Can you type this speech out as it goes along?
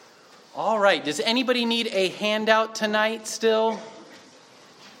All right, does anybody need a handout tonight still?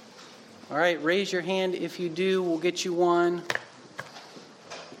 All right, raise your hand if you do. We'll get you one.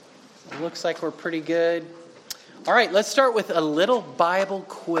 It looks like we're pretty good. All right, let's start with a little Bible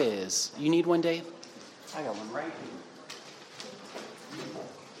quiz. You need one, Dave? I got one right here.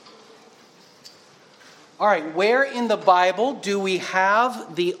 All right, where in the Bible do we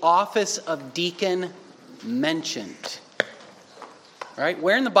have the office of deacon mentioned? All right,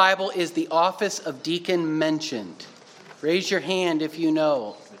 where in the Bible is the office of deacon mentioned? Raise your hand if you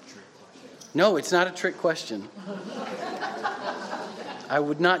know. No, it's not a trick question. I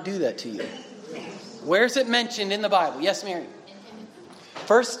would not do that to you. Where's it mentioned in the Bible? Yes, Mary.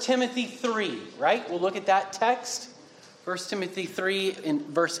 1 Timothy 3, right? We'll look at that text. 1 Timothy 3 in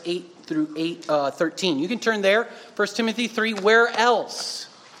verse 8 through 13. You can turn there. 1 Timothy 3. Where else?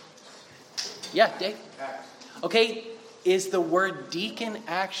 Yeah, Dave. Okay, is the word deacon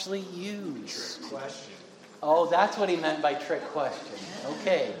actually used? Trick question. Oh, that's what he meant by trick question.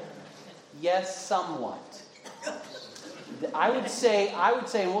 Okay. Yes, somewhat. I would say,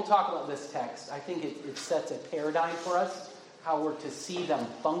 and we'll talk about this text, I think it sets a paradigm for us, how we're to see them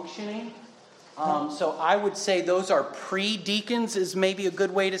functioning. So I would say those are pre-deacons is maybe a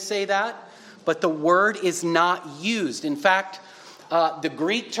good way to say that, but the word is not used. In fact, the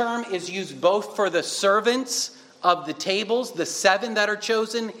Greek term is used both for the servants of the tables, the 7 that are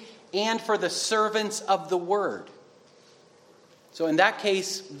chosen, and for the servants of the word. So in that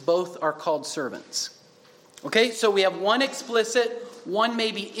case, both are called servants. Okay, so we have one explicit, one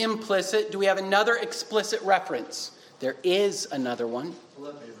maybe implicit. Do we have another explicit reference? There is another one.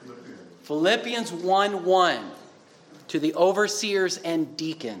 Philippians 1:1. To the overseers and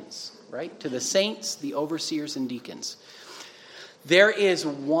deacons, right? To the saints, the overseers and deacons. There is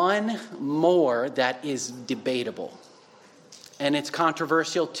one more that is debatable. And it's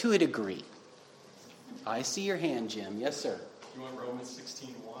controversial to a degree. I see your hand, Jim. Yes, sir. You want Romans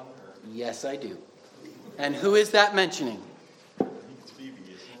 16:1? Yes, I do. And who is that mentioning? I think it's Phoebe,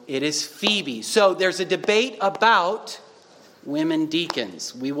 isn't it? It is Phoebe. So there's a debate about women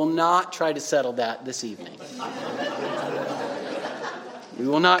deacons. We will not try to settle that this evening. We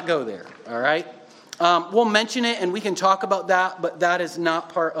will not go there, all right? We'll mention it and we can talk about that, but that is not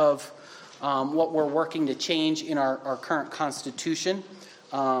part of what we're working to change in our current constitution.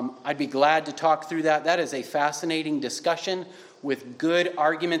 I'd be glad to talk through that. That is a fascinating discussion with good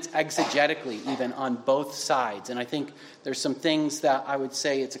arguments exegetically, even on both sides. And I think there's some things that I would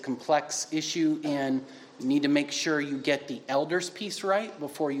say it's a complex issue, and you need to make sure you get the elders piece right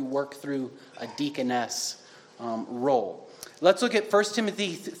before you work through a deaconess role. Let's look at 1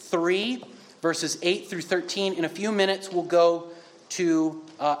 Timothy 3, verses 8 through 13. In a few minutes, we'll go to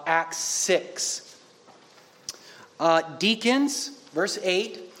Acts 6. Deacons, verse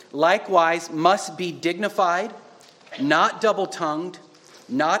 8, likewise must be dignified, not double-tongued,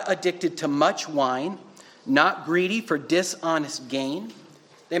 not addicted to much wine, not greedy for dishonest gain.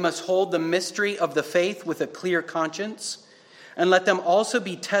 They must hold the mystery of the faith with a clear conscience, and let them also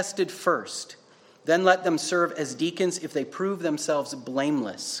be tested first. Then let them serve as deacons if they prove themselves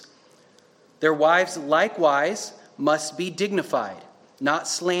blameless. Their wives likewise must be dignified, not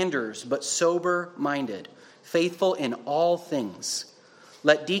slanderers, but sober-minded, faithful in all things.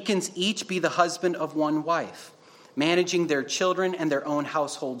 Let deacons each be the husband of one wife, managing their children and their own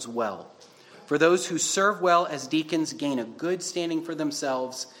households well. For those who serve well as deacons gain a good standing for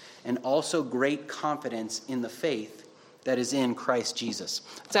themselves and also great confidence in the faith that is in Christ Jesus.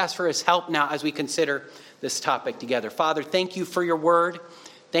 Let's ask for his help now as we consider this topic together. Father, thank you for your word.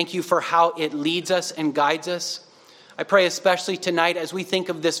 Thank you for how it leads us and guides us. I pray especially tonight as we think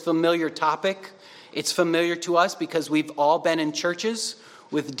of this familiar topic. It's familiar to us because we've all been in churches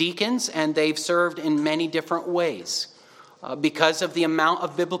with deacons, and they've served in many different ways. Because of the amount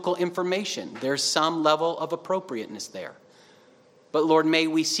of biblical information, there's some level of appropriateness there. But Lord, may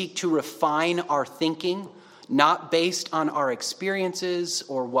we seek to refine our thinking, not based on our experiences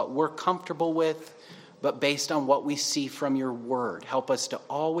or what we're comfortable with, but based on what we see from your word. Help us to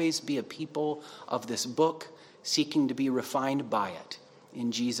always be a people of this book, seeking to be refined by it.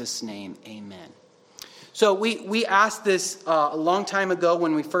 In Jesus' name, amen. So we asked this a long time ago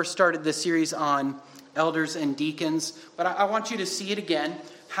when we first started this series on elders and deacons, but I want you to see it again.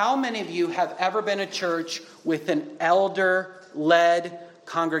 How many of you have ever been a church with an elder-led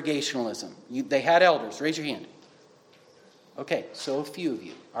congregationalism? They had elders. Raise your hand. Okay, so a few of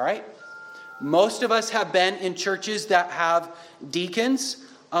you, all right? Most of us have been in churches that have deacons,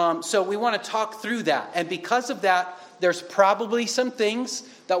 so we want to talk through that. And because of that, there's probably some things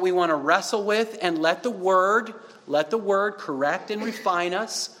that we want to wrestle with and let the word correct and refine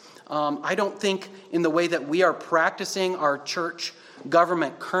us. I don't think in the way that we are practicing our church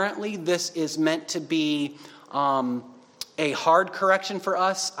government currently, this is meant to be a hard correction for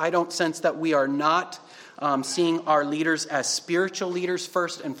us. I don't sense that we are not seeing our leaders as spiritual leaders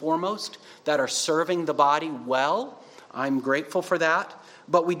first and foremost, that are serving the body well. I'm grateful for that.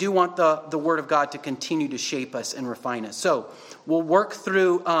 But we do want the Word of God to continue to shape us and refine us. So we'll work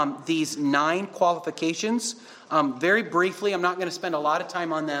through these 9 qualifications very briefly. I'm not going to spend a lot of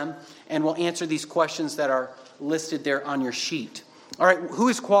time on them. And we'll answer these questions that are listed there on your sheet. All right, who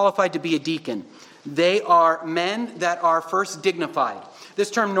is qualified to be a deacon? They are men that are first dignified.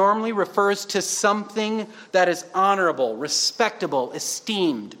 This term normally refers to something that is honorable, respectable,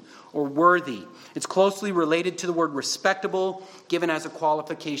 esteemed, or worthy. It's closely related to the word respectable, given as a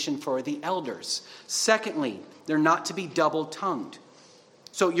qualification for the elders. Secondly, they're not to be double-tongued.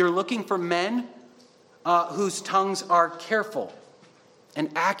 So you're looking for men whose tongues are careful and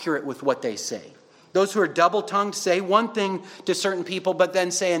accurate with what they say. Those who are double-tongued say one thing to certain people, but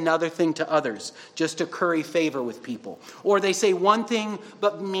then say another thing to others, just to curry favor with people. Or they say one thing,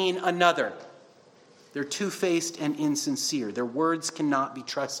 but mean another. They're two-faced and insincere. Their words cannot be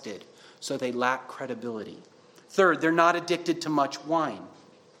trusted, so they lack credibility. Third, they're not addicted to much wine.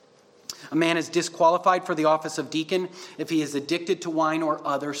 A man is disqualified for the office of deacon if he is addicted to wine or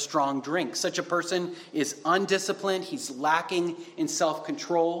other strong drinks. Such a person is undisciplined. He's lacking in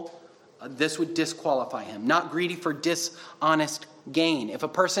self-control. This would disqualify him. Not greedy for dishonest gain. If a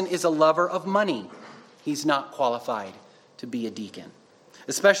person is a lover of money, he's not qualified to be a deacon.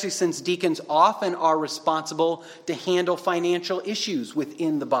 Especially since deacons often are responsible to handle financial issues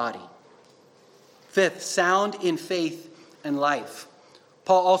within the body. Fifth, sound in faith and life.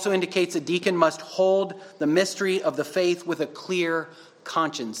 Paul also indicates a deacon must hold the mystery of the faith with a clear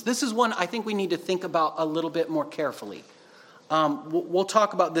conscience. This is one I think we need to think about a little bit more carefully. We'll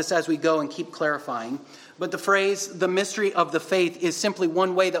talk about this as we go and keep clarifying. But the phrase, the mystery of the faith, is simply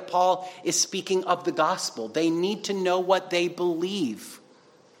one way that Paul is speaking of the gospel. They need to know what they believe.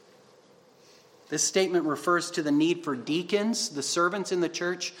 This statement refers to the need for deacons, the servants in the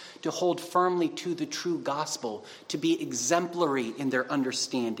church, to hold firmly to the true gospel, to be exemplary in their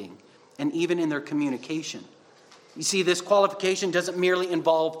understanding and even in their communication. You see, this qualification doesn't merely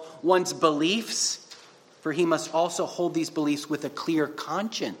involve one's beliefs, for he must also hold these beliefs with a clear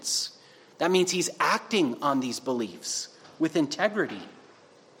conscience. That means he's acting on these beliefs with integrity.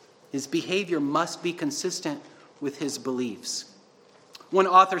 His behavior must be consistent with his beliefs. One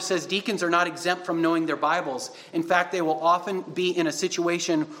author says deacons are not exempt from knowing their Bibles. In fact, they will often be in a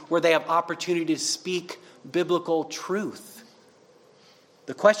situation where they have opportunity to speak biblical truth.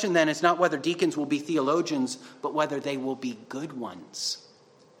 The question then is not whether deacons will be theologians, but whether they will be good ones.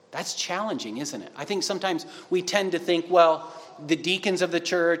 That's challenging, isn't it? I think sometimes we tend to think, well, the deacons of the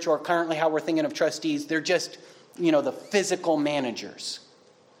church, or currently how we're thinking of trustees, they're just, the physical managers.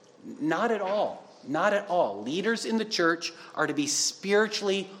 Not at all. Not at all. Leaders in the church are to be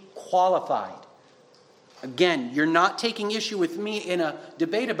spiritually qualified. Again, you're not taking issue with me in a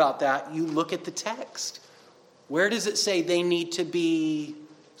debate about that. You look at the text. Where does it say they need to be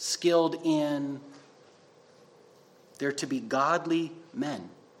skilled in? They're to be godly men.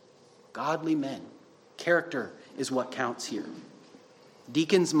 Godly men. Character is what counts here.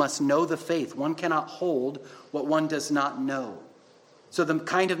 Deacons must know the faith. One cannot hold what one does not know. So the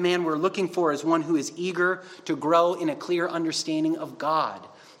kind of man we're looking for is one who is eager to grow in a clear understanding of God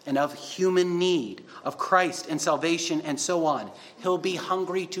and of human need, of Christ and salvation and so on. He'll be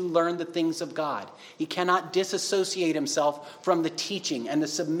hungry to learn the things of God. He cannot disassociate himself from the teaching and the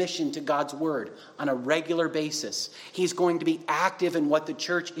submission to God's word on a regular basis. He's going to be active in what the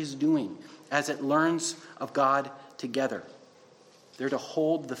church is doing as it learns of God together. They're to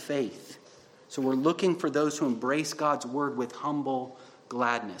hold the faith. So we're looking for those who embrace God's word with humble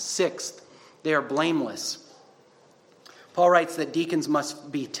gladness. Sixth, they are blameless. Paul writes that deacons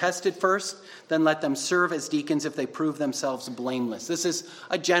must be tested first, then let them serve as deacons if they prove themselves blameless. This is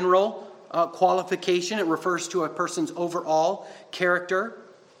a general qualification. It refers to a person's overall character.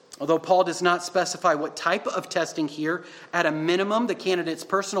 Although Paul does not specify what type of testing here, at a minimum, the candidate's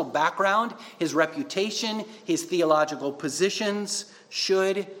personal background, his reputation, his theological positions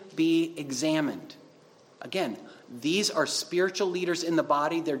should be examined. Again, these are spiritual leaders in the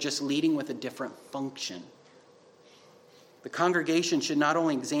body. They're just leading with a different function. The congregation should not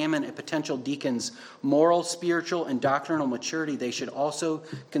only examine a potential deacon's moral, spiritual, and doctrinal maturity, they should also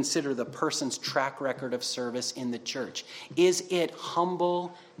consider the person's track record of service in the church. Is it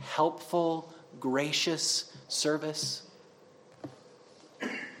humble, helpful, gracious service?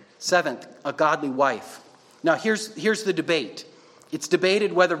 Seventh, a godly wife. Now here's the debate. It's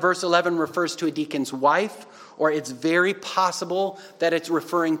debated whether verse 11 refers to a deacon's wife, or it's very possible that it's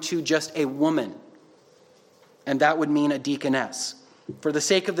referring to just a woman. And that would mean a deaconess. For the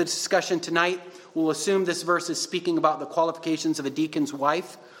sake of the discussion tonight, we'll assume this verse is speaking about the qualifications of a deacon's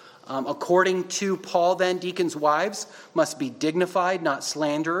wife. According to Paul, then, deacons' wives must be dignified, not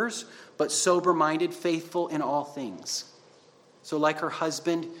slanderers, but sober-minded, faithful in all things. So like her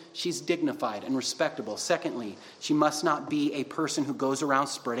husband, she's dignified and respectable. Secondly, she must not be a person who goes around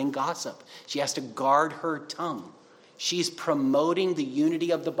spreading gossip. She has to guard her tongue. She's promoting the unity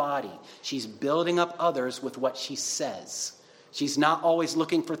of the body. She's building up others with what she says. She's not always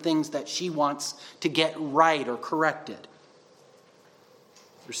looking for things that she wants to get right or corrected.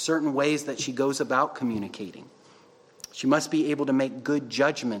 There's certain ways that she goes about communicating. She must be able to make good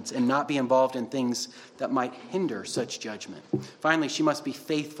judgments and not be involved in things that might hinder such judgment. Finally, she must be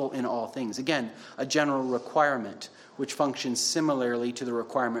faithful in all things. Again, a general requirement, which functions similarly to the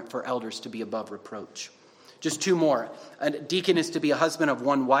requirement for elders to be above reproach. Just two more. A deacon is to be a husband of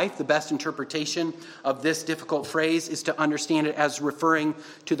one wife. The best interpretation of this difficult phrase is to understand it as referring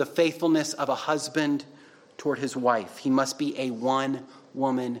to the faithfulness of a husband toward his wife. He must be a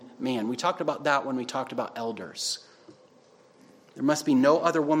one-woman man. We talked about that when we talked about elders. There must be no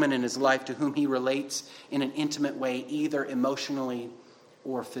other woman in his life to whom he relates in an intimate way, either emotionally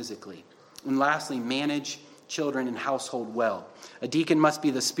or physically. And lastly, manage children and household well. A deacon must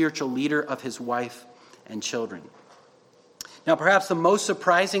be the spiritual leader of his wife and children. Now, perhaps the most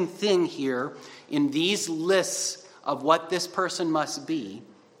surprising thing here in these lists of what this person must be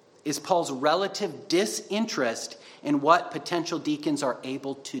is Paul's relative disinterest in what potential deacons are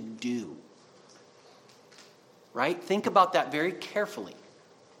able to do. Right? Think about that very carefully.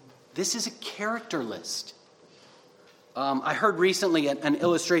 This is a character list. I heard recently an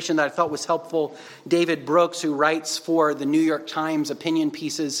illustration that I thought was helpful. David Brooks, who writes for the New York Times opinion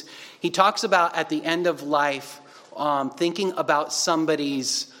pieces, he talks about at the end of life, thinking about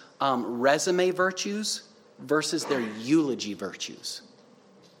somebody's resume virtues versus their eulogy virtues.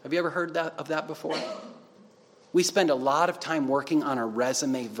 Have you ever heard of that before? We spend a lot of time working on our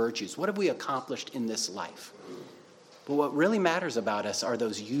resume virtues. What have we accomplished in this life? But what really matters about us are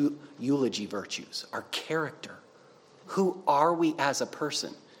those eulogy virtues, our character. Who are we as a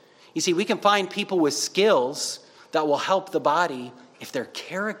person? You see, we can find people with skills that will help the body if their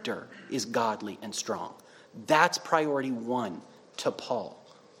character is godly and strong. That's priority one to Paul.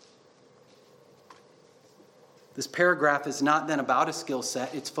 This paragraph is not then about a skill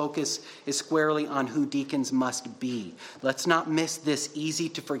set. Its focus is squarely on who deacons must be. Let's not miss this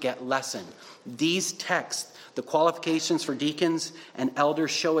easy-to-forget lesson. These texts, the qualifications for deacons and elders,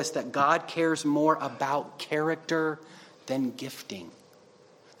 show us that God cares more about character than gifting.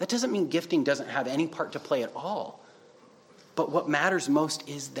 That doesn't mean gifting doesn't have any part to play at all. But what matters most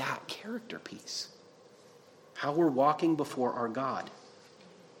is that character piece. How we're walking before our God.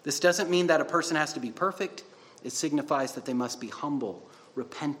 This doesn't mean that a person has to be perfect. It signifies that they must be humble,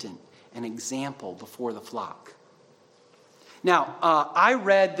 repentant, an example before the flock. Now, I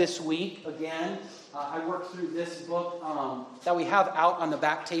read this week, again, I worked through this book that we have out on the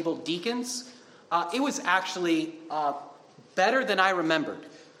back table, Deacons. It was actually better than I remembered.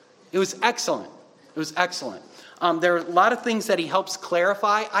 It was excellent. It was excellent. There are a lot of things that he helps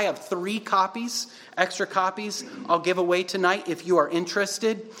clarify. I have 3 copies, extra copies, I'll give away tonight if you are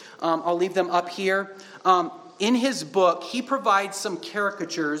interested. I'll leave them up here. In his book, he provides some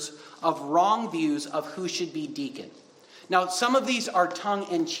caricatures of wrong views of who should be deacon. Now, some of these are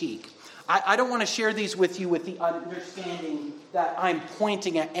tongue-in-cheek. I don't want to share these with you with the understanding that I'm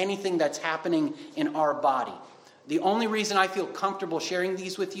pointing at anything that's happening in our body. The only reason I feel comfortable sharing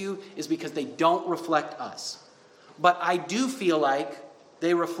these with you is because they don't reflect us. But I do feel like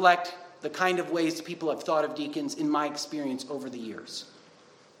they reflect the kind of ways people have thought of deacons in my experience over the years.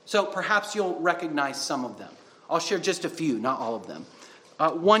 So perhaps you'll recognize some of them. I'll share just a few, not all of them.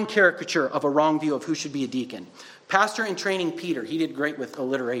 One caricature of a wrong view of who should be a deacon. Pastor in training Peter. He did great with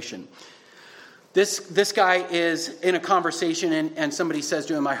alliteration. This guy is in a conversation and somebody says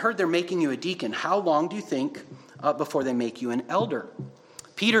to him, I heard they're making you a deacon. How long do you think before they make you an elder?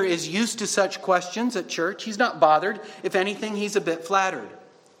 Peter is used to such questions at church. He's not bothered. If anything, he's a bit flattered.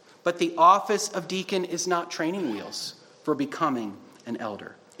 But the office of deacon is not training wheels for becoming an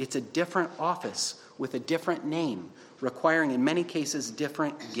elder. It's a different office with a different name, requiring in many cases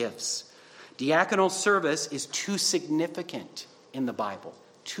different gifts. Diaconal service is too significant in the Bible,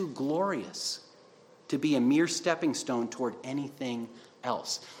 too glorious to be a mere stepping stone toward anything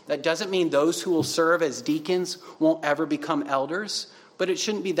else. That doesn't mean those who will serve as deacons won't ever become elders, but it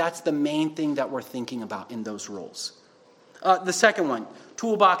shouldn't be that's the main thing that we're thinking about in those roles. The second one,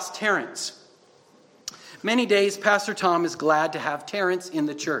 toolbox Terrence. Many days, Pastor Tom is glad to have Terrence in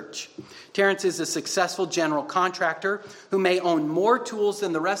the church. Terrence is a successful general contractor who may own more tools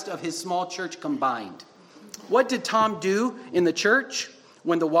than the rest of his small church combined. What did Tom do in the church?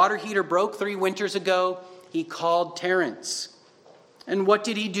 When the water heater broke 3 winters ago, he called Terrence. And what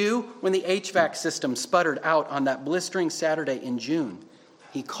did he do when the HVAC system sputtered out on that blistering Saturday in June?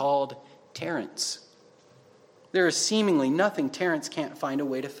 He called Terrence. There is seemingly nothing Terrence can't find a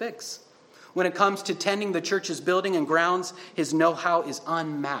way to fix. When it comes to tending the church's building and grounds, his know-how is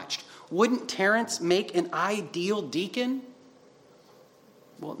unmatched. Wouldn't Terrence make an ideal deacon?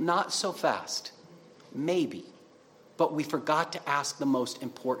 Well, not so fast. Maybe. But we forgot to ask the most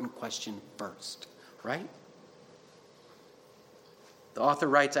important question first, right? The author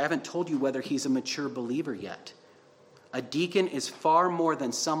writes, I haven't told you whether he's a mature believer yet. A deacon is far more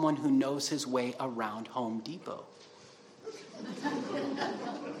than someone who knows his way around Home Depot.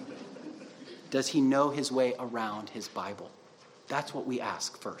 Does he know his way around his Bible? That's what we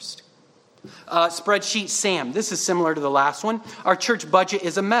ask first. Spreadsheet Sam. This is similar to the last one. Our church budget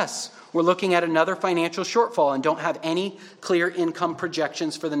is a mess. We're looking at another financial shortfall and don't have any clear income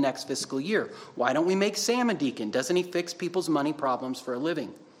projections for the next fiscal year. Why don't we make Sam a deacon? Doesn't he fix people's money problems for a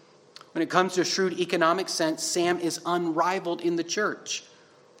living? When it comes to shrewd economic sense, Sam is unrivaled in the church.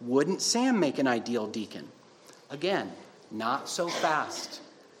 Wouldn't Sam make an ideal deacon? Again, not so fast.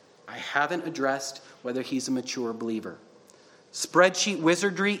 I haven't addressed whether he's a mature believer. Spreadsheet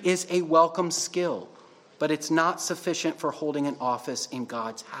wizardry is a welcome skill, but it's not sufficient for holding an office in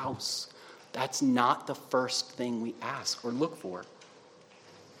God's house. That's not the first thing we ask or look for.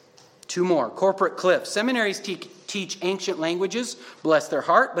 2 more. Corporate cliff. Seminaries teach ancient languages, bless their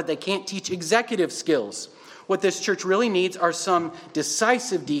heart, but they can't teach executive skills. What this church really needs are some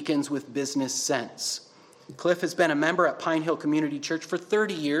decisive deacons with business sense. Cliff has been a member at Pine Hill Community Church for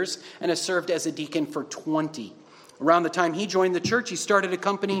 30 years and has served as a deacon for 20. Around the time he joined the church, he started a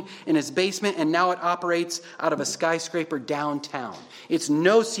company in his basement, and now it operates out of a skyscraper downtown. It's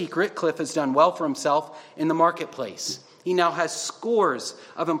no secret Cliff has done well for himself in the marketplace. He now has scores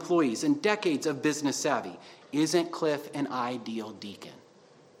of employees and decades of business savvy. Isn't Cliff an ideal deacon?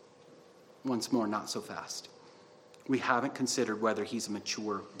 Once more, not so fast. We haven't considered whether he's a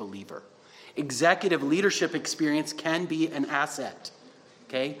mature believer. Executive leadership experience can be an asset.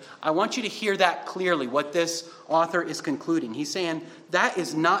 Okay? I want you to hear that clearly, what this author is concluding. He's saying that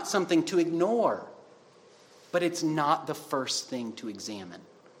is not something to ignore, but it's not the first thing to examine.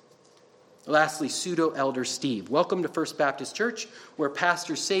 Lastly, pseudo-elder Steve. Welcome to First Baptist Church, where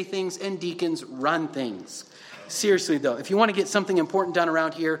pastors say things and deacons run things. Seriously, though, if you want to get something important done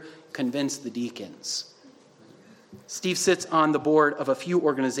around here, convince the deacons. Steve sits on the board of a few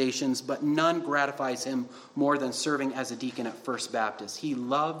organizations, but none gratifies him more than serving as a deacon at First Baptist. He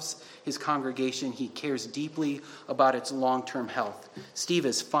loves his congregation. He cares deeply about its long-term health. Steve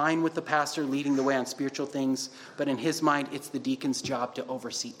is fine with the pastor leading the way on spiritual things, but in his mind, it's the deacon's job to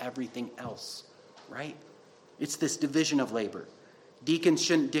oversee everything else, right? It's this division of labor. Deacons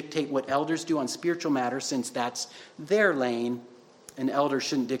shouldn't dictate what elders do on spiritual matters, since that's their lane, and elders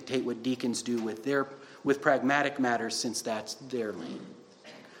shouldn't dictate what deacons do with pragmatic matters, since that's their lane.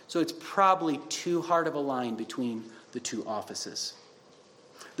 So it's probably too hard of a line between the two offices.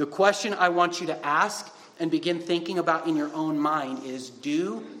 The question I want you to ask and begin thinking about in your own mind is,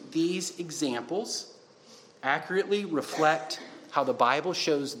 do these examples accurately reflect how the Bible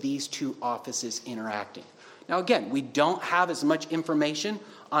shows these two offices interacting? Now again, we don't have as much information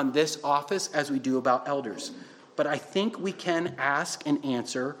on this office as we do about elders, but I think we can ask and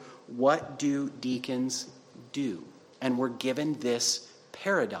answer, what do deacons do? And we're given this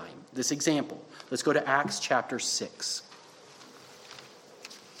paradigm, this example. Let's go to Acts chapter 6.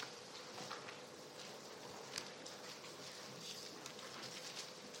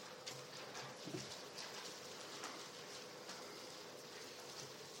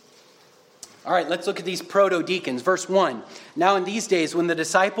 All right, let's look at these proto-deacons. Verse 1. Now in these days, when the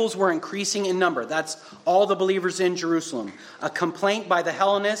disciples were increasing in number, that's all the believers in Jerusalem, a complaint by the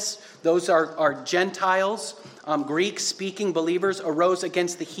Hellenists, those are Gentiles, Greek-speaking believers, arose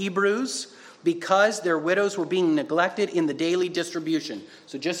against the Hebrews because their widows were being neglected in the daily distribution.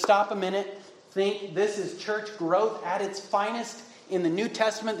 So just stop a minute. Think this is church growth at its finest in the New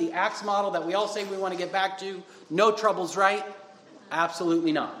Testament, the Acts model that we all say we want to get back to. No troubles, right?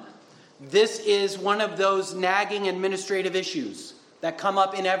 Absolutely not. This is one of those nagging administrative issues that come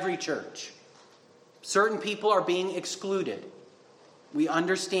up in every church. Certain people are being excluded. We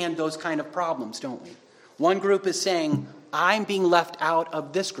understand those kind of problems, don't we? One group is saying, I'm being left out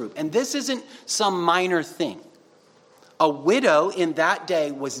of this group. And this isn't some minor thing. A widow in that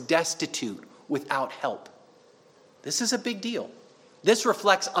day was destitute without help. This is a big deal. This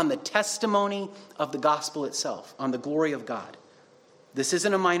reflects on the testimony of the gospel itself, on the glory of God. This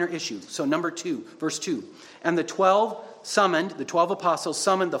isn't a minor issue. So number 2, verse 2. And the 12 apostles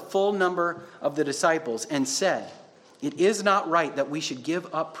summoned the full number of the disciples and said, "It is not right that we should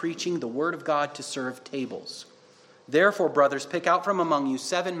give up preaching the word of God to serve tables. Therefore, brothers, pick out from among you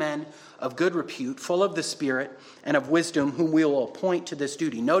 7 men of good repute, full of the Spirit and of wisdom, whom we will appoint to this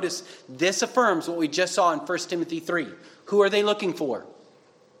duty." Notice, this affirms what we just saw in 1 Timothy 3. Who are they looking for?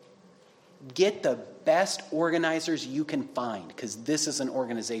 Get the best organizers you can find, because this is an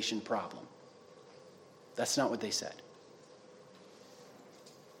organization problem. That's not what they said.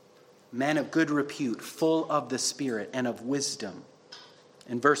 Men of good repute, full of the Spirit and of wisdom.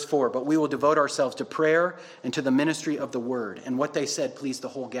 In verse 4, but we will devote ourselves to prayer and to the ministry of the word. And what they said pleased the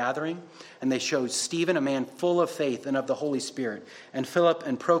whole gathering. And they showed Stephen, a man full of faith and of the Holy Spirit, and Philip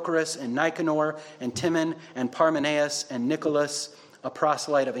and Prochorus and Nicanor and Timon and Parmenas and Nicholas, a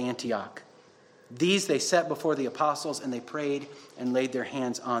proselyte of Antioch. These they set before the apostles, and they prayed and laid their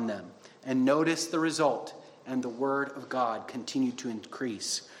hands on them. And notice the result. And the word of God continued to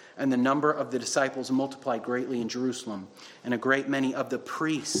increase. And the number of the disciples multiplied greatly in Jerusalem. And a great many of the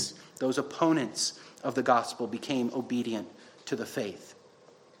priests, those opponents of the gospel, became obedient to the faith.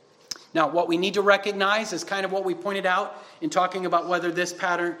 Now, what we need to recognize is kind of what we pointed out in talking about whether this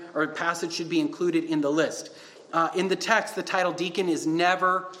pattern or passage should be included in the list. In the text, the title deacon is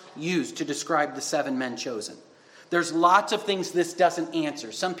never used to describe the 7 men chosen. There's lots of things this doesn't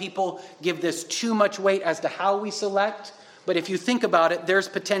answer. Some people give this too much weight as to how we select. But if you think about it, there's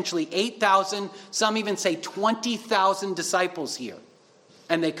potentially 8,000, some even say 20,000 disciples here.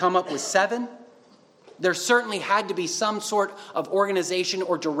 And they come up with 7. There certainly had to be some sort of organization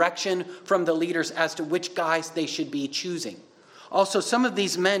or direction from the leaders as to which guys they should be choosing. Also, some of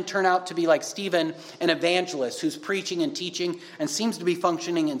these men turn out to be like Stephen, an evangelist who's preaching and teaching and seems to be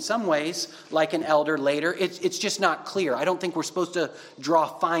functioning in some ways like an elder later. It's just not clear. I don't think we're supposed to draw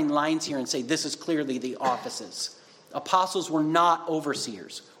fine lines here and say this is clearly the offices. Apostles were not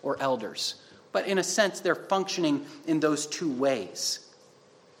overseers or elders, but in a sense they're functioning in those 2 ways.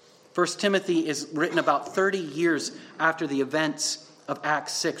 1 Timothy is written about 30 years after the events of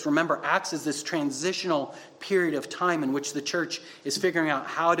Acts 6. Remember, Acts is this transitional period of time in which the church is figuring out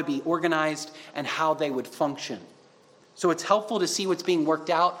how to be organized and how they would function. So it's helpful to see what's being worked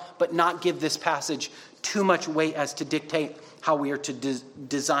out, but not give this passage too much weight as to dictate how we are to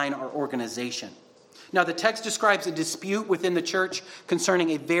design our organization. Now, the text describes a dispute within the church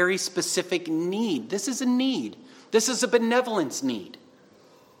concerning a very specific need. This is a need. This is a benevolence need.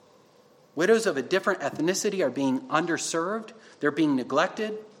 Widows of a different ethnicity are being underserved. They're being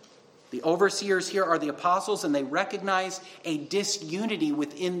neglected. The overseers here are the apostles, and they recognize a disunity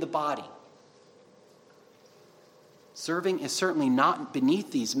within the body. Serving is certainly not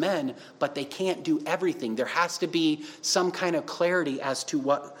beneath these men, but they can't do everything. There has to be some kind of clarity as to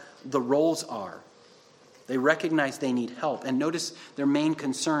what the roles are. They recognize they need help. And notice their main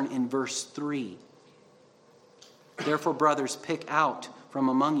concern in verse 3. Therefore, brothers, pick out from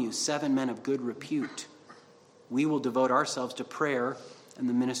among you 7 men of good repute. We will devote ourselves to prayer and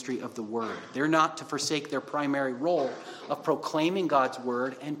the ministry of the word. They're not to forsake their primary role of proclaiming God's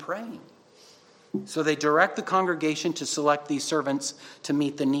word and praying. So they direct the congregation to select these servants to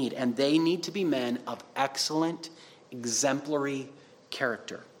meet the need. And they need to be men of excellent, exemplary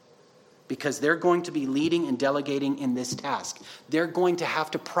character. Because they're going to be leading and delegating in this task. They're going to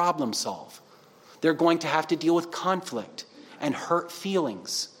have to problem solve. They're going to have to deal with conflict and hurt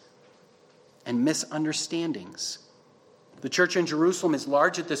feelings and misunderstandings. The church in Jerusalem is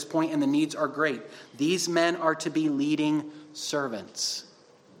large at this point, and the needs are great. These men are to be leading servants.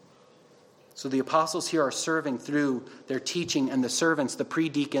 So the apostles here are serving through their teaching, and the servants, the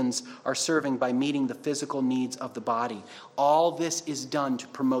pre-deacons, are serving by meeting the physical needs of the body. All this is done to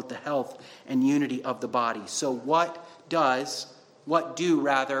promote the health and unity of the body. So what do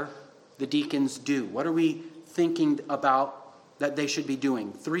the deacons do? What are we thinking about that they should be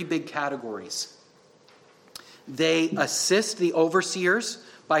doing? 3 big categories. They assist the overseers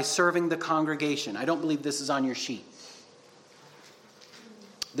by serving the congregation. I don't believe this is on your sheet.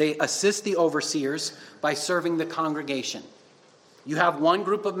 They assist the overseers by serving the congregation. You have one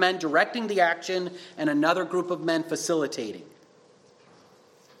group of men directing the action and another group of men facilitating.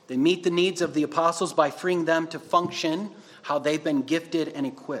 They meet the needs of the apostles by freeing them to function how they've been gifted and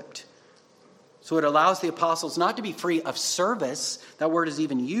equipped. So it allows the apostles not to be free of service, that word is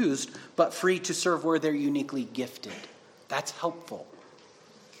even used, but free to serve where they're uniquely gifted. That's helpful.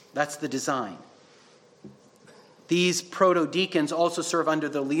 That's the design. These proto-deacons also serve under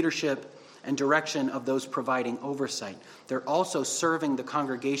the leadership and direction of those providing oversight. They're also serving the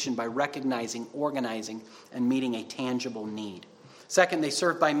congregation by recognizing, organizing, and meeting a tangible need. Second, they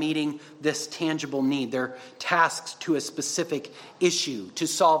serve by meeting this tangible need. They're tasked to a specific issue, to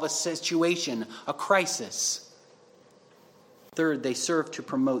solve a situation, a crisis. Third, they serve to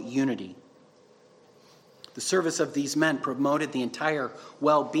promote unity. The service of these men promoted the entire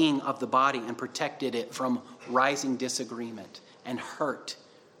well-being of the body and protected it from rising disagreement and hurt,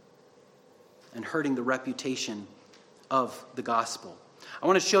 and hurting the reputation of the gospel. I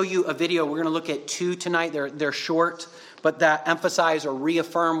want to show you a video. We're going to look at two tonight. They're short, but that emphasize or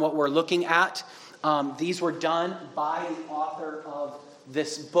reaffirm what we're looking at. These were done by the author of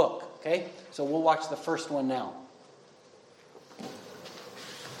this book. Okay, so we'll watch the first one now.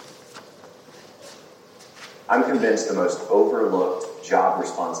 I'm convinced the most overlooked job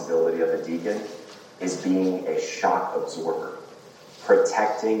responsibility of a deacon is being a shock absorber,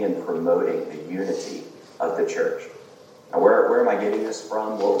 protecting and promoting the unity of the church. Now, where am I getting this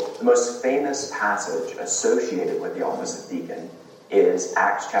from? Well, the most famous passage associated with the office of deacon is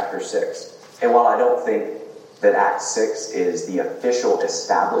Acts chapter 6. And while I don't think that Acts 6 is the official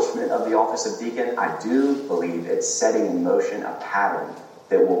establishment of the office of deacon, I do believe it's setting in motion a pattern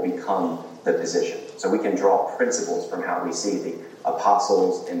that will become the position. So we can draw principles from how we see the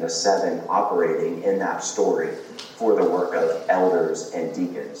apostles and the seven operating in that story for the work of elders and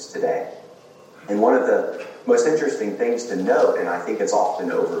deacons today. And one of the most interesting things to note, and I think it's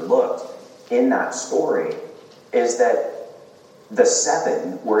often overlooked in that story, is that the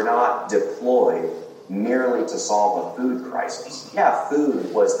seven were not deployed merely to solve a food crisis. Yeah,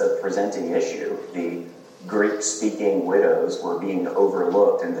 food was the presenting issue. The Greek-speaking widows were being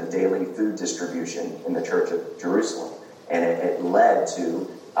overlooked in the daily food distribution in the Church of Jerusalem. And it led to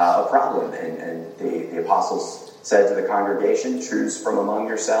a problem. And the apostles said to the congregation, choose from among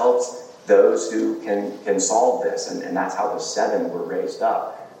yourselves those who can solve this. And that's how the seven were raised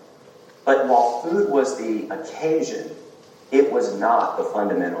up. But while food was the occasion, it was not the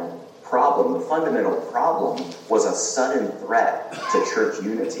fundamental problem. The fundamental problem was a sudden threat to church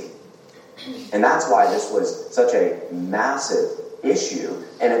unity. And that's why this was such a massive issue.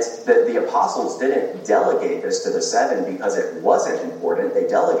 And it's that the apostles didn't delegate this to the seven because it wasn't important. They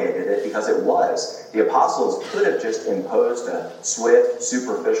delegated it because it was. The apostles could have just imposed a swift,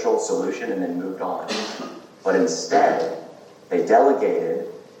 superficial solution and then moved on. But instead, they delegated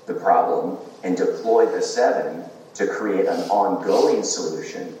the problem and deployed the seven to create an ongoing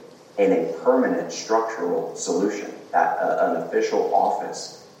solution and a permanent structural solution, an official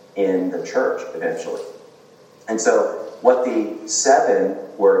office in the church eventually. And so what the seven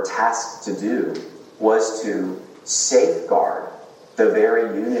were tasked to do was to safeguard the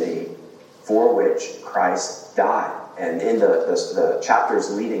very unity for which Christ died. And in the chapters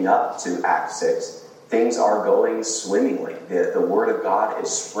leading up to Acts 6, things are going swimmingly. The word of God is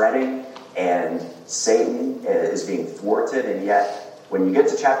spreading and Satan is being thwarted. And yet, when you get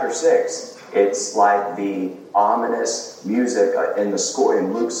to chapter 6, it's like the ominous music in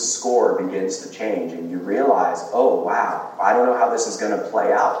Luke's score begins to change, and you realize, oh wow, I don't know how this is going to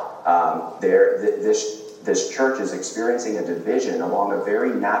play out. This church is experiencing a division along a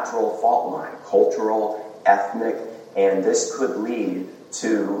very natural fault line, cultural, ethnic, and this could lead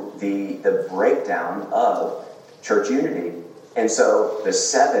to the breakdown of church unity. And so the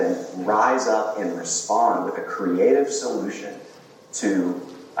seven rise up and respond with a creative solution to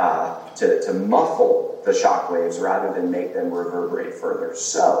muffle the shockwaves rather than make them reverberate further.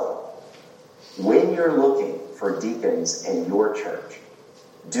 So, when you're looking for deacons in your church,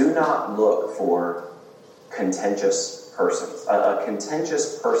 do not look for contentious persons. A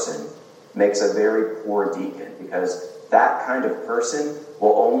contentious person makes a very poor deacon because that kind of person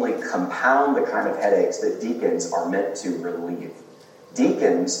will only compound the kind of headaches that deacons are meant to relieve.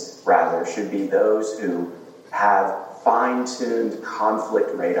 Deacons, rather, should be those who have fine-tuned conflict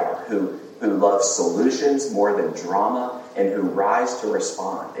radar, who love solutions more than drama, and who rise to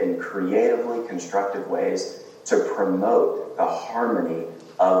respond in creatively constructive ways to promote the harmony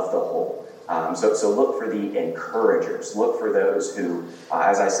of the whole. So look for the encouragers. Look for those who,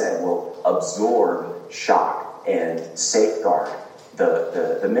 as I said, will absorb shock and safeguard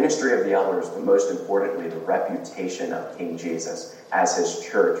the ministry of the elders, but most importantly, the reputation of King Jesus as his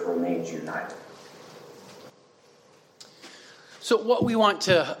church remains united. So what we want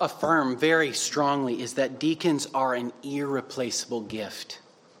to affirm very strongly is that deacons are an irreplaceable gift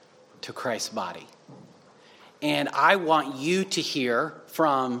to Christ's body. And I want you to hear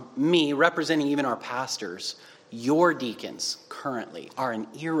from me, representing even our pastors, your deacons currently are an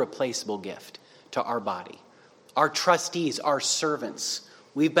irreplaceable gift to our body. our trustees, our servants.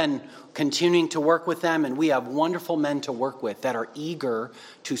 We've been continuing to work with them, and we have wonderful men to work with that are eager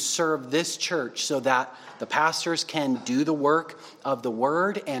to serve this church so that the pastors can do the work of the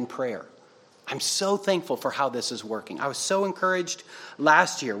word and prayer. I'm so thankful for how this is working. I was so encouraged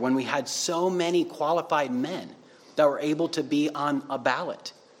last year when we had so many qualified men that were able to be on a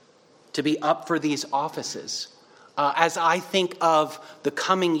ballot, to be up for these offices. As I think of the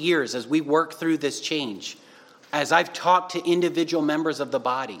coming years, as we work through this change, as I've talked to individual members of the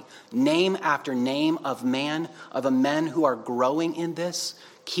body, name after name of men who are growing in this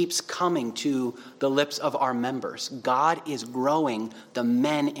keeps coming to the lips of our members. God is growing the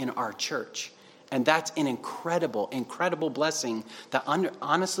men in our church. And that's an incredible, incredible blessing that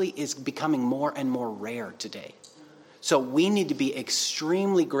honestly is becoming more and more rare today. So we need to be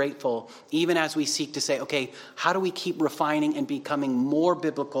extremely grateful, even as we seek to say, okay, how do we keep refining and becoming more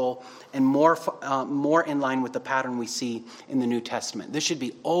biblical and more in line with the pattern we see in the New Testament? This should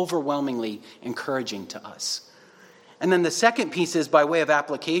be overwhelmingly encouraging to us. And then the second piece is by way of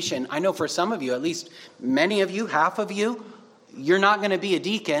application. I know for some of you, at least many of you, half of you, you're not going to be a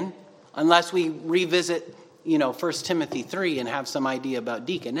deacon unless we revisit, 1 Timothy 3 and have some idea about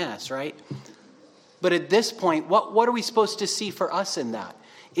deaconess, right? But at this point, what are we supposed to see for us in that?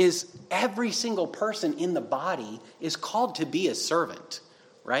 Is every single person in the body is called to be a servant,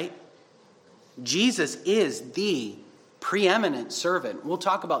 right? Jesus is the preeminent servant. We'll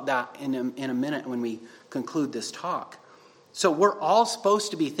talk about that in a minute when we conclude this talk. So we're all supposed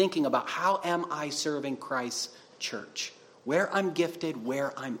to be thinking about, how am I serving Christ's church? Where I'm gifted,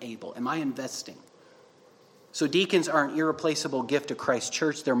 where I'm able. Am I investing? So deacons are an irreplaceable gift to Christ's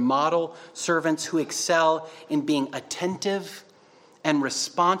church. They're model servants who excel in being attentive and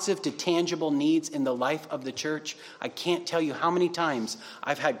responsive to tangible needs in the life of the church. I can't tell you how many times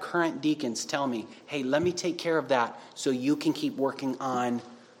I've had current deacons tell me, hey, let me take care of that so you can keep working on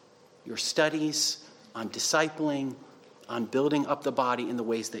your studies, on discipling, on building up the body in the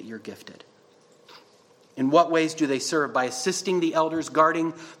ways that you're gifted. In what ways do they serve? By assisting the elders,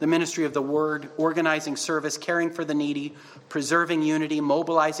 guarding the ministry of the word, organizing service, caring for the needy, preserving unity,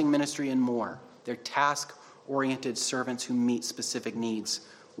 mobilizing ministry, and more. They're task-oriented servants who meet specific needs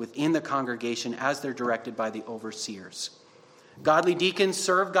within the congregation as they're directed by the overseers. Godly deacons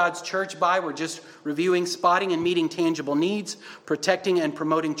serve God's church by, we're just reviewing, spotting and meeting tangible needs, protecting and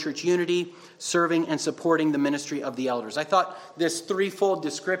promoting church unity, serving and supporting the ministry of the elders. I thought this threefold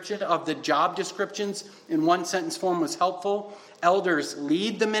description of the job descriptions in one sentence form was helpful. Elders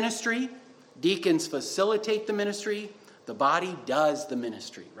lead the ministry, deacons facilitate the ministry, the body does the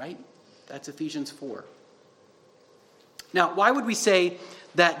ministry, right? That's Ephesians 4. Now, why would we say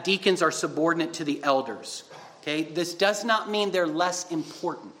that deacons are subordinate to the elders? Okay, this does not mean they're less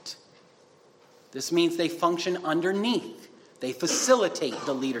important. This means they function underneath. They facilitate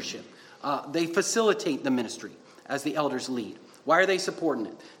the leadership. They facilitate the ministry as the elders lead. Why are they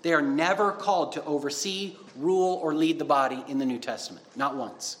subordinate? They are never called to oversee, rule, or lead the body in the New Testament. Not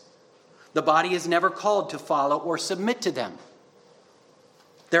once. The body is never called to follow or submit to them.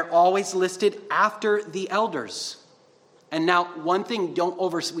 They're always listed after the elders. And now, one thing,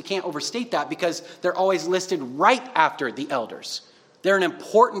 we can't overstate that because they're always listed right after the elders. They're an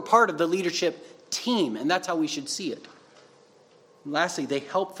important part of the leadership team, and that's how we should see it. And lastly, they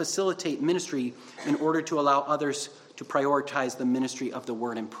help facilitate ministry in order to allow others to prioritize the ministry of the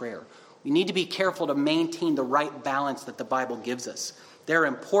word and prayer. We need to be careful to maintain the right balance that the Bible gives us. They're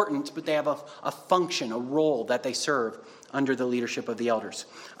important, but they have a function, a role that they serve under the leadership of the elders.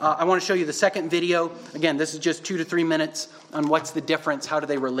 I want to show you the second video. Again, this is just 2 to 3 minutes on what's the difference, how do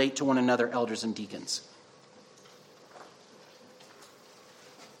they relate to one another, elders and deacons.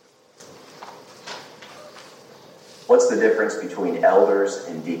 What's the difference between elders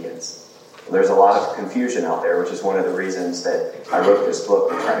and deacons? Well, there's a lot of confusion out there, which is one of the reasons that I wrote this book,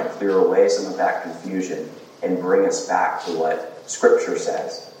 to try to clear away some of that confusion and bring us back to what Scripture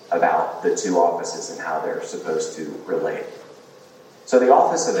says about the two offices and how they're supposed to relate. So the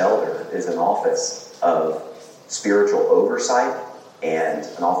office of elder is an office of spiritual oversight and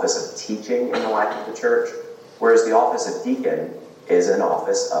an office of teaching in the life of the church, whereas the office of deacon is an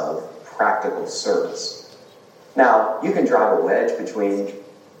office of practical service. Now, you can drive a wedge between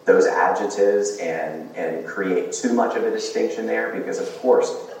those adjectives and create too much of a distinction there because, of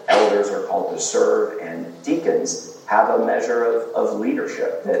course, elders are called to serve and deacons have a measure of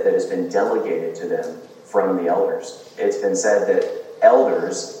leadership that has been delegated to them from the elders. It's been said that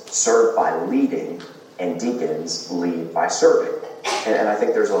elders serve by leading and deacons lead by serving. And I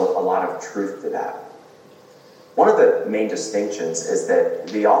think there's a lot of truth to that. One of the main distinctions is that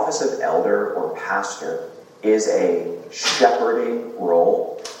the office of elder or pastor is a shepherding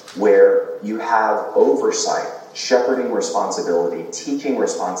role where you have oversight, shepherding responsibility, teaching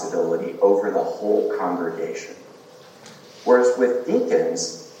responsibility over the whole congregation. Whereas with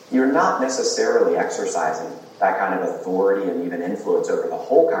deacons, you're not necessarily exercising that kind of authority and even influence over the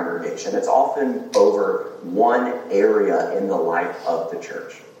whole congregation. It's often over one area in the life of the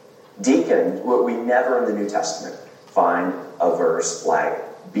church. Deacon, we never in the New Testament find a verse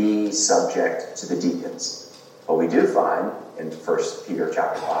like, be subject to the deacons. But we do find in 1 Peter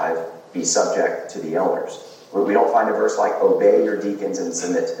chapter 5, be subject to the elders. We don't find a verse like, obey your deacons and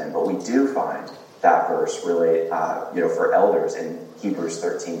submit to them. But we do find that verse really, for elders in Hebrews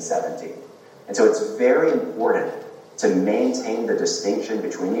 13:17. And so it's very important to maintain the distinction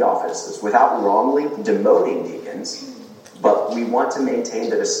between the offices without wrongly demoting deacons, but we want to maintain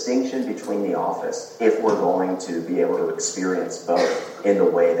the distinction between the office if we're going to be able to experience both in the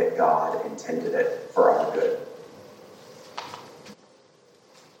way that God intended it for our good.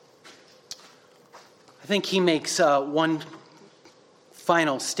 I think he makes one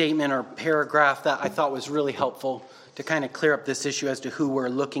final statement or paragraph that I thought was really helpful to kind of clear up this issue as to who we're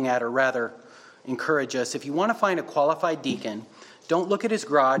looking at, or rather encourage us. If you want to find a qualified deacon, don't look at his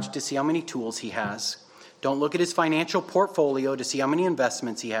garage to see how many tools he has. Don't look at his financial portfolio to see how many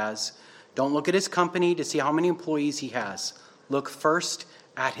investments he has. Don't look at his company to see how many employees he has. Look first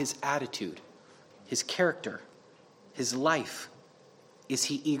at his attitude, his character, his life. Is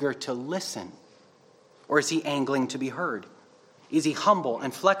he eager to listen? Or is he angling to be heard? Is he humble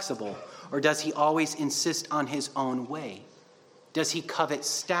and flexible? Or does he always insist on his own way? Does he covet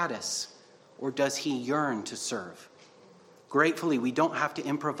status? Or does he yearn to serve? Gratefully, we don't have to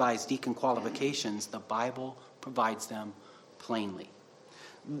improvise deacon qualifications. The Bible provides them plainly.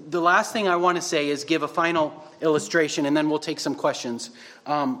 The last thing I want to say is give a final illustration, and then we'll take some questions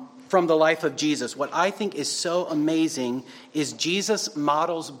from the life of Jesus. What I think is so amazing is Jesus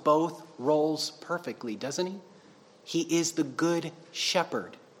models both roles perfectly, doesn't he? He is the good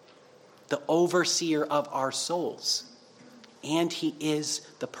shepherd, the overseer of our souls, and he is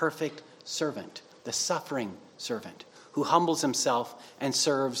the perfect servant, the suffering servant, who humbles himself and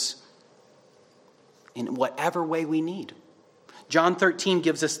serves in whatever way we need. John 13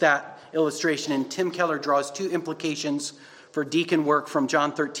 gives us that illustration, and Tim Keller draws two implications for deacon work from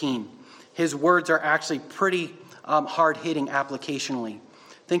John 13. His words are actually pretty hard-hitting applicationally.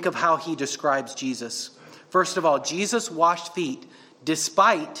 Think of how he describes Jesus. First of all, Jesus washed feet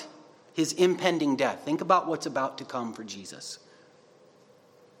despite his impending death. Think about what's about to come for Jesus.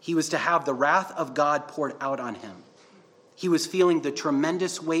 He was to have the wrath of God poured out on him. He was feeling the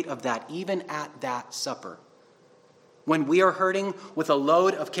tremendous weight of that, even at that supper. When we are hurting with a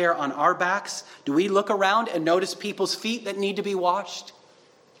load of care on our backs, do we look around and notice people's feet that need to be washed?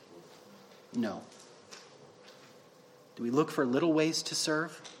 No. Do we look for little ways to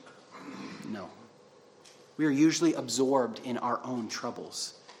serve? No. We are usually absorbed in our own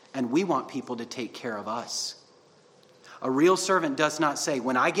troubles, and we want people to take care of us. A real servant does not say,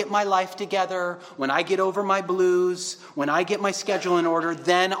 when I get my life together, when I get over my blues, when I get my schedule in order,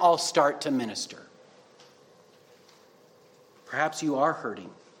 then I'll start to minister. Perhaps you are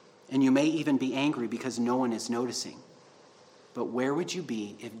hurting, and you may even be angry because no one is noticing. But where would you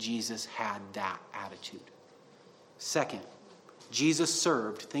be if Jesus had that attitude? Second, Jesus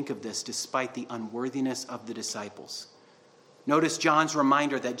served, think of this, despite the unworthiness of the disciples. Notice John's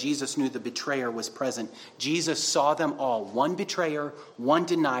reminder that Jesus knew the betrayer was present. Jesus saw them all, one betrayer, one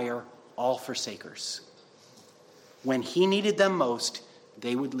denier, all forsakers. When he needed them most,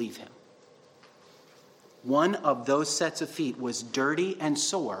 they would leave him. One of those sets of feet was dirty and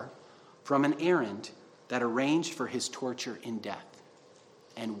sore from an errand that arranged for his torture and death.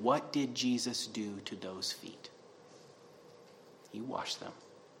 And what did Jesus do to those feet? He washed them.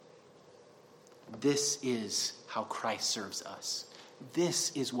 This is how Christ serves us.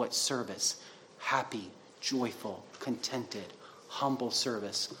 This is what service, happy, joyful, contented, humble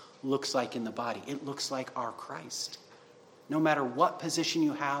service looks like in the body. It looks like our Christ. No matter what position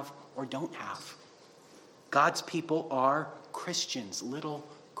you have or don't have. God's people are Christians, little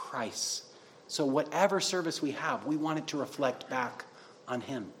Christs. So whatever service we have, we want it to reflect back on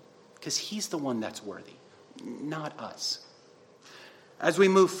him. Because he's the one that's worthy, not us. As we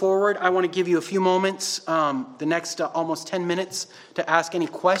move forward, I want to give you a few moments, the next almost 10 minutes, to ask any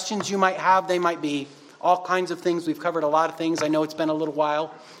questions you might have. They might be all kinds of things. We've covered a lot of things. I know it's been a little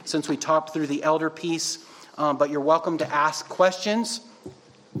while since we talked through the elder piece, but you're welcome to ask questions.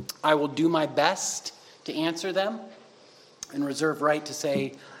 I will do my best to answer them and reserve right to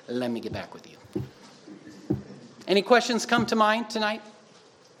say, let me get back with you. Any questions come to mind tonight?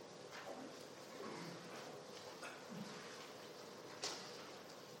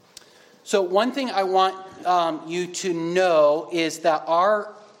 So one thing I want you to know is that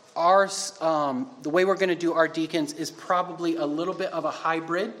the way we're going to do our deacons is probably a little bit of a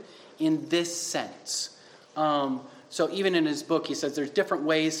hybrid in this sense. So even in his book, he says there's different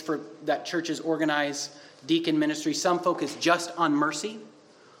ways that churches organize deacon ministry. Some focus just on mercy.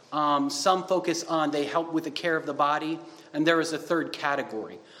 Some focus on they help with the care of the body. And there is a third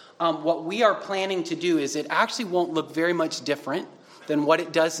category. What we are planning to do is it actually won't look very much different than what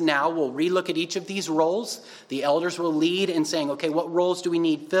it does now. We'll relook at each of these roles. The elders will lead in saying, okay, what roles do we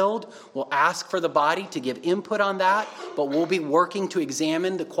need filled? We'll ask for the body to give input on that, but we'll be working to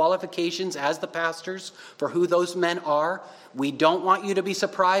examine the qualifications as the pastors for who those men are. We don't want you to be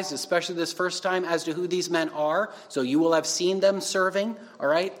surprised, especially this first time, as to who these men are. So you will have seen them serving, all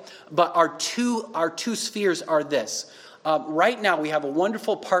right? But our two spheres are this. Right now, we have a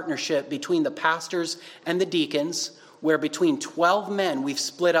wonderful partnership between the pastors and the deacons, where between 12 men, we've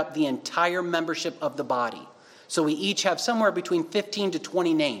split up the entire membership of the body. So we each have somewhere between 15 to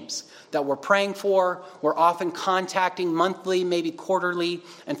 20 names that we're praying for. We're often contacting monthly, maybe quarterly,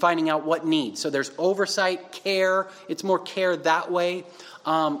 and finding out what needs. So there's oversight, care. It's more care that way.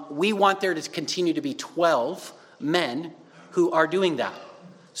 We want there to continue to be 12 men who are doing that.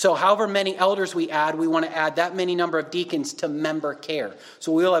 So however many elders we add, we want to add that many number of deacons to member care.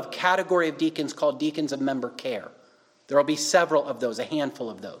 So we'll have a category of deacons called deacons of member care. There will be several of those, a handful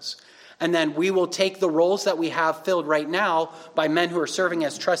of those. And then we will take the roles that we have filled right now by men who are serving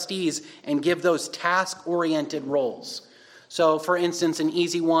as trustees and give those task-oriented roles. So, for instance, an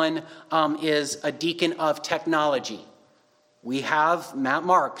easy one is a deacon of technology. We have Matt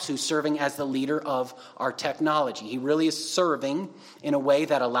Marks, who's serving as the leader of our technology. He really is serving in a way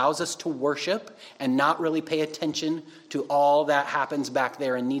that allows us to worship and not really pay attention to all that happens back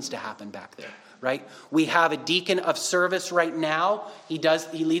there and needs to happen back there. Right? We have a deacon of service right now. He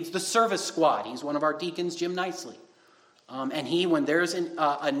leads the service squad. He's one of our deacons, Jim Nicely. And when there's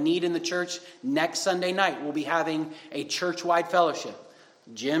a need in the church, next Sunday night, we'll be having a church-wide fellowship.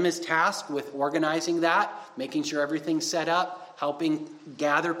 Jim is tasked with organizing that, making sure everything's set up, helping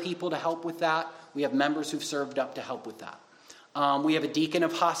gather people to help with that. We have members who've served up to help with that. We have a deacon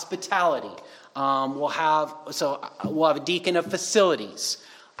of hospitality. We'll have a deacon of facilities.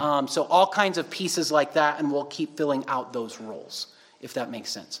 So all kinds of pieces like that, and we'll keep filling out those roles, if that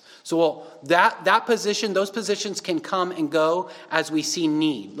makes sense. So those positions can come and go as we see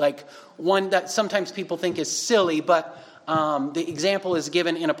need. Like one that sometimes people think is silly, but the example is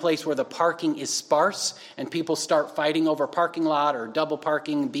given in a place where the parking is sparse and people start fighting over parking lot or double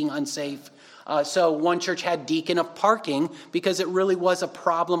parking, being unsafe. So one church had deacon of parking because it really was a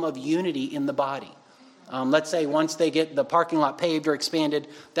problem of unity in the body. Let's say once they get the parking lot paved or expanded,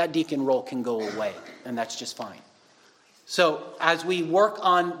 that deacon role can go away, and that's just fine. So as we work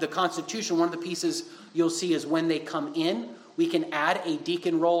on the Constitution, one of the pieces you'll see is when they come in, we can add a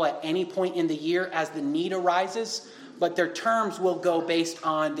deacon role at any point in the year as the need arises, but their terms will go based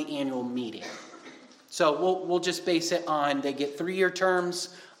on the annual meeting. So we'll just base it on they get 3-year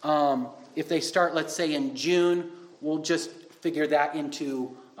terms. If they start, let's say, in June, we'll just figure that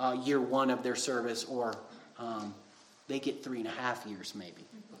into year one of their service, or they get 3.5 years maybe.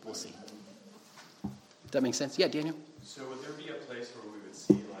 We'll see. Does that make sense? Yeah, Daniel? So would there be a place where we would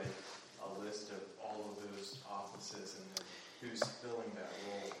see like a list of all of those offices and then who's filling that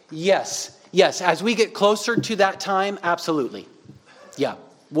role? Yes. As we get closer to that time, absolutely. Yeah,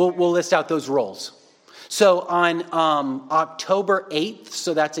 we'll list out those roles. So on October 8th,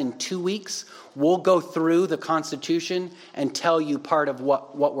 so that's in 2 weeks, we'll go through the Constitution and tell you part of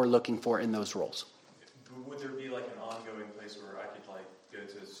what we're looking for in those roles. Would there be like an ongoing place where I could like go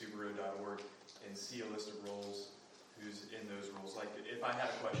to Subaru.org and see a list of roles, who's in those roles? Like if I had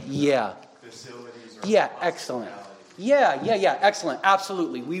a question about facilities or excellent. Yeah, excellent.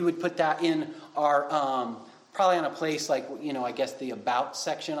 Absolutely. We would put that in our, probably on a place like, I guess the About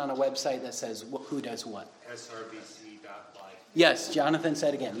section on a website that says who does what. SRBC.life. Yes, Jonathan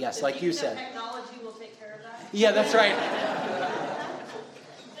said again. Yes, like you said. Technology will take care of that? Yeah, that's right.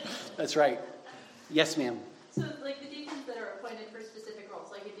 That's right. Yes, ma'am. So, like the deacons that are appointed for specific roles,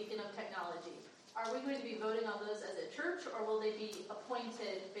 like a deacon of technology, are we going to be voting on those as a church, or will they be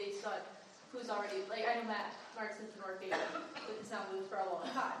appointed based on who's already, like I know Matt Markson's been working with the sound booth for a long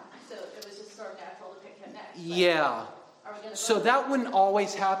time, so it was just sort of natural to pick him next. Yeah. So that wouldn't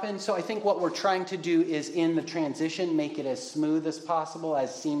always happen. So I think what we're trying to do is in the transition, make it as smooth as possible,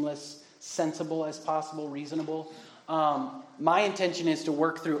 as seamless, sensible as possible, reasonable. My intention is to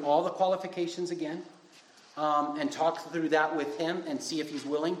work through all the qualifications again and talk through that with him and see if he's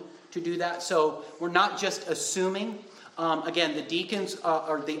willing to do that. So we're not just assuming. Again, the deacons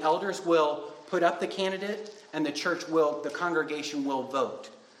or the elders will put up the candidate, and the congregation will vote.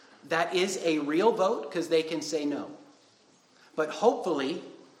 That is a real vote because they can say no. But hopefully,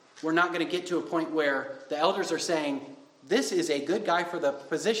 we're not going to get to a point where the elders are saying, this is a good guy for the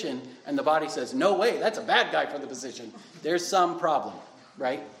position, and the body says, no way, that's a bad guy for the position. There's some problem,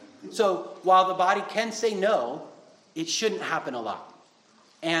 right? So while the body can say no, it shouldn't happen a lot.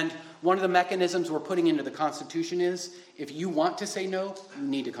 And one of the mechanisms we're putting into the Constitution is, if you want to say no, you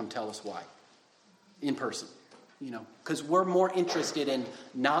need to come tell us why. In person. Because we're more interested in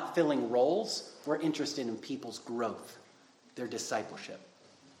not filling roles. We're interested in people's growth, their discipleship.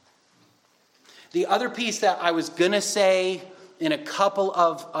 The other piece that I was going to say in a couple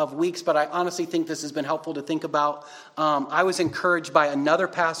of weeks, but I honestly think this has been helpful to think about. I was encouraged by another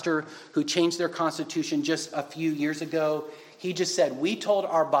pastor who changed their constitution just a few years ago. He just said, we told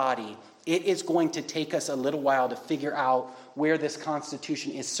our body it is going to take us a little while to figure out where this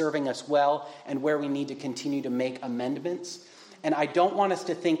constitution is serving us well and where we need to continue to make amendments. And I don't want us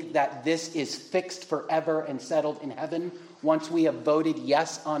to think that this is fixed forever and settled in heaven. Once we have voted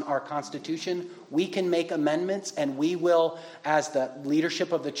yes on our Constitution, we can make amendments, and we will, as the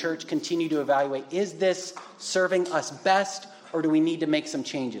leadership of the church, continue to evaluate, is this serving us best, or do we need to make some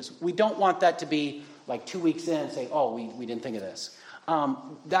changes? We don't want that to be like 2 weeks in and say, oh, we didn't think of this.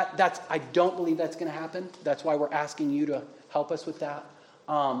 I don't believe that's going to happen. That's why we're asking you to help us with that.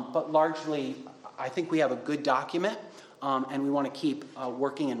 But largely, I think we have a good document, and we want to keep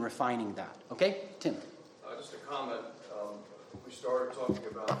working and refining that. Okay, Tim? Just a comment. We started talking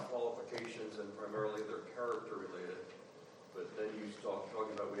about qualifications, and primarily they're character related. But then you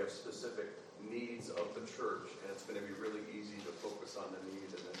talking about we have specific needs of the church, and it's going to be really easy to focus on the need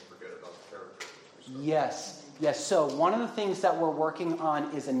and then forget about the character. Yes. So one of the things that we're working on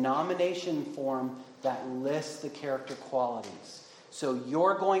is a nomination form that lists the character qualities. So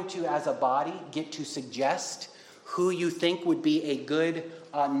you're going to, as a body, get to suggest who you think would be a good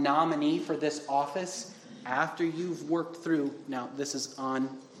nominee for this office after you've worked through, now this is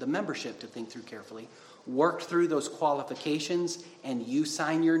on the membership to think through carefully, worked through those qualifications, and you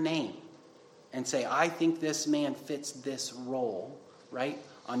sign your name and say, I think this man fits this role, right?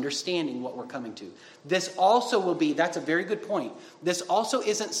 Understanding what we're coming to. This also will be, that's a very good point. This also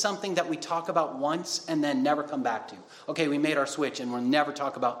isn't something that we talk about once and then never come back to. Okay, we made our switch and we'll never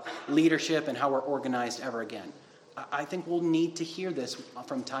talk about leadership and how we're organized ever again. I think we'll need to hear this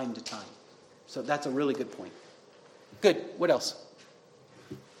from time to time. So that's a really good point. Good. What else?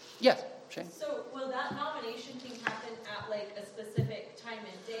 Yes, Shane? So will that nomination thing happen at like a specific time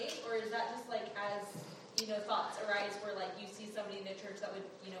and date, or is that just like as thoughts arise where like you see somebody in the church that would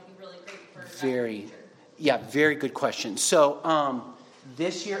be really great for very good question. So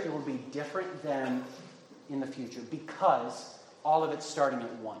this year it will be different than in the future because all of it's starting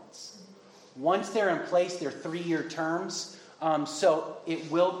at once. Once they're in place, they're 3-year terms. So it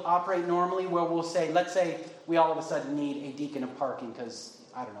will operate normally where we'll say, let's say we all of a sudden need a deacon of parking because,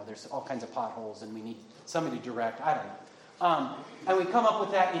 I don't know, there's all kinds of potholes and we need somebody to direct, I don't know. And we come up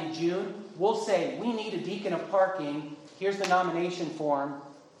with that in June. We'll say, we need a deacon of parking. Here's the nomination form.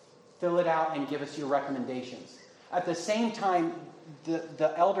 Fill it out and give us your recommendations. At the same time,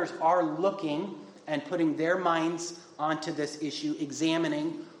 the elders are looking and putting their minds onto this issue,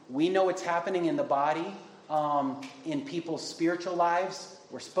 examining. We know what's happening in the body, in people's spiritual lives.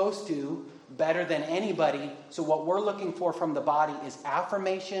 We're supposed to, better than anybody. So what we're looking for from the body is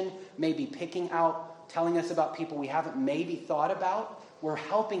affirmation, maybe picking out, telling us about people we haven't maybe thought about. We're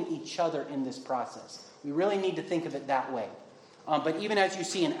helping each other in this process. We really need to think of it that way. But even as you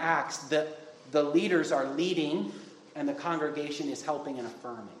see in Acts, the leaders are leading and the congregation is helping and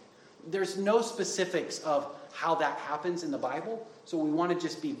affirming. There's no specifics of how that happens in the Bible, so we want to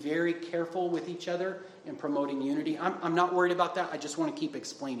just be very careful with each other in promoting unity. I'm not worried about that. I just want to keep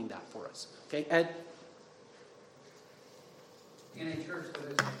explaining that for us. Okay, Ed? In a church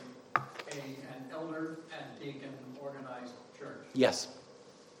that is an elder and deacon organized church. Yes.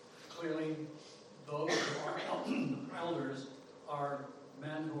 Clearly, those who are elders are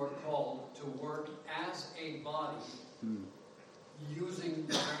men who are called to work as a body, using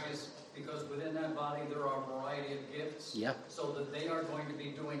the various, because within that body there are a variety of gifts, so that they are going to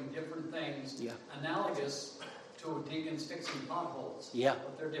be doing different things, analogous to deacons fixing potholes,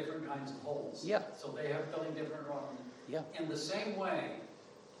 but they're different kinds of holes. So they have filling different roles. In the same way,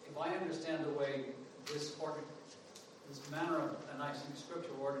 if I understand the way this manner of a nice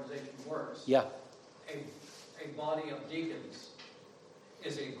scriptural organization works, a body of deacons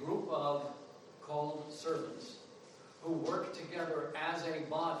is a group of called servants who work together as a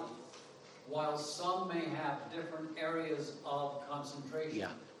body while some may have different areas of concentration,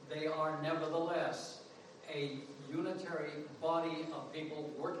 they are nevertheless a unitary body of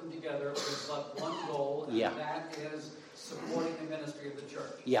people working together with but one goal, and that is supporting the ministry of the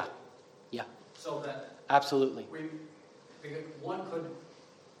church. Yeah. So that absolutely, one could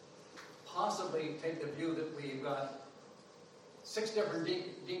possibly take the view that we've got 6 different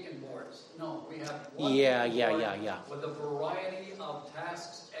deacon boards. No, we have one board with a variety of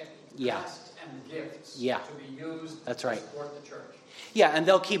tasks and gifts to be used to support the church. Yeah, and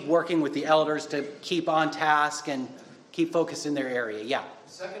they'll keep working with the elders to keep on task and keep focused in their area. Yeah.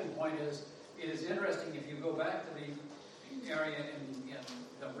 The second point is, it is interesting if you go back to the area in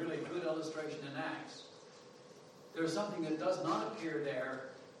the really good illustration in Acts, there's something that does not appear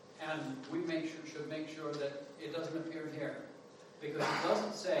there, and we should make sure that it doesn't appear here. Because it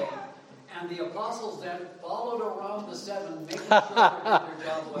doesn't say, and the apostles then followed around the 7, making sure they did their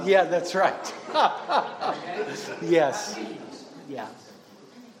job well. Yeah, that's right. Okay? Yes. That means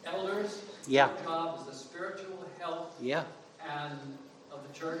elders, their job is the spiritual health and of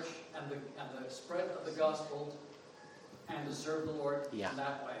the church and the spread of the gospel and to serve the Lord in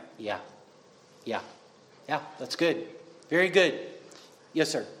that way. Yeah, that's good. Very good. Yes,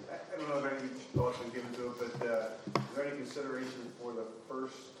 sir. I don't know if any thoughts been given to it, but is there any consideration for the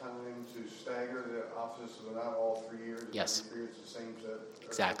first time to stagger the offices so they're not all 3 years? Yes. 3 years, the same set?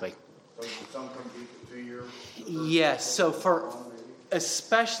 Exactly. So some come 2 years? Yes, so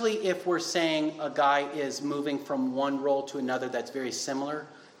especially if we're saying a guy is moving from one role to another that's very similar,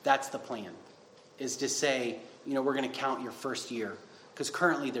 that's the plan, is to say, we're going to count your first year. Because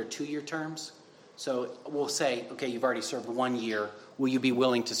currently they're 2-year terms. So we'll say, okay, you've already served 1 year. Will you be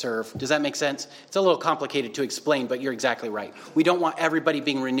willing to serve? Does that make sense? It's a little complicated to explain, but you're exactly right. We don't want everybody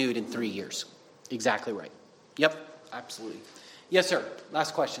being renewed in 3 years. Exactly right. Yep, absolutely. Yes, sir.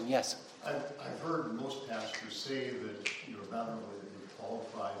 Last question. Yes. I've heard most pastors say that not only that you're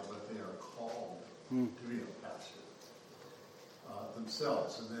qualified, but they are called to be a pastor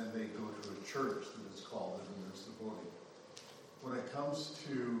themselves, and then they go to a church that is called, and then there's the voting. When it comes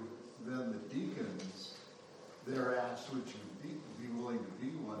to then the deacons, they're asked, would you be willing to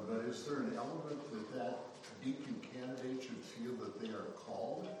be one? But is there an element that deacon candidate should feel that they are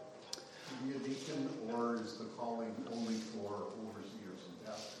called to be a deacon, or is the calling only for overseers and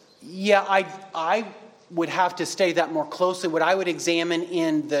pastors? Yeah, I would have to study that more closely. What I would examine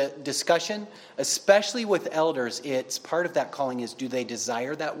in the discussion, especially with elders, it's part of that calling is, do they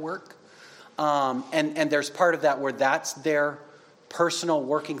desire that work? And there's part of that where that's their personal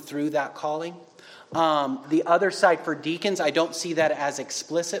working through that calling. The other side for deacons, I don't see that as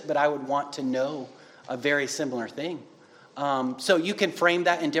explicit, but I would want to know a very similar thing. So you can frame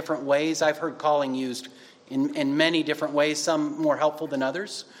that in different ways. I've heard calling used in many different ways, some more helpful than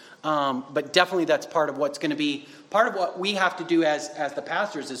others. But definitely that's part of what's going to be, part of what we have to do as the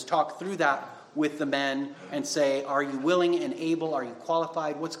pastors is talk through that with the men and say, are you willing and able? Are you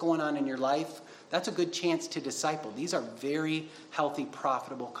qualified? What's going on in your life? That's a good chance to disciple. These are very healthy,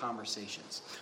 profitable conversations.